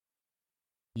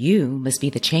You must be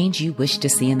the change you wish to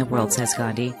see in the world, says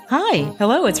Gandhi. Hi,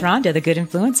 hello, it's Rhonda, the good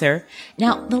influencer.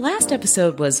 Now, the last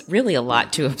episode was really a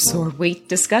lot to absorb. We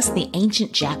discussed the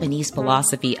ancient Japanese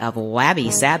philosophy of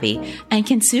wabi-sabi and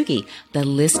kintsugi, the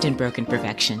list in broken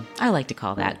perfection. I like to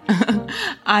call that.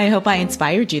 I hope I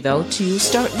inspired you, though, to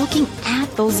start looking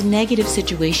at those negative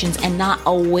situations and not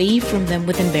away from them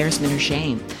with embarrassment or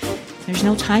shame. There's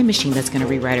no time machine that's going to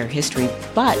rewrite our history,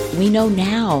 but we know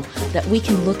now that we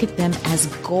can look at them as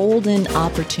golden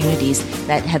opportunities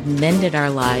that have mended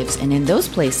our lives, and in those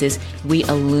places, we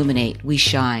illuminate, we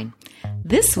shine.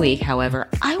 This week, however,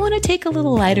 I want to take a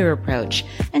little lighter approach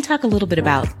and talk a little bit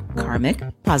about karmic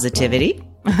positivity.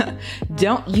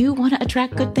 Don't you want to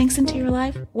attract good things into your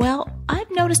life? Well,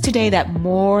 I've noticed today that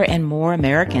more and more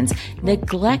Americans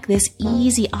neglect this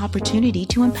easy opportunity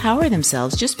to empower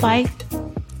themselves just by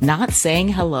not saying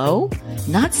hello,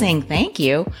 not saying thank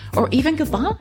you, or even goodbye.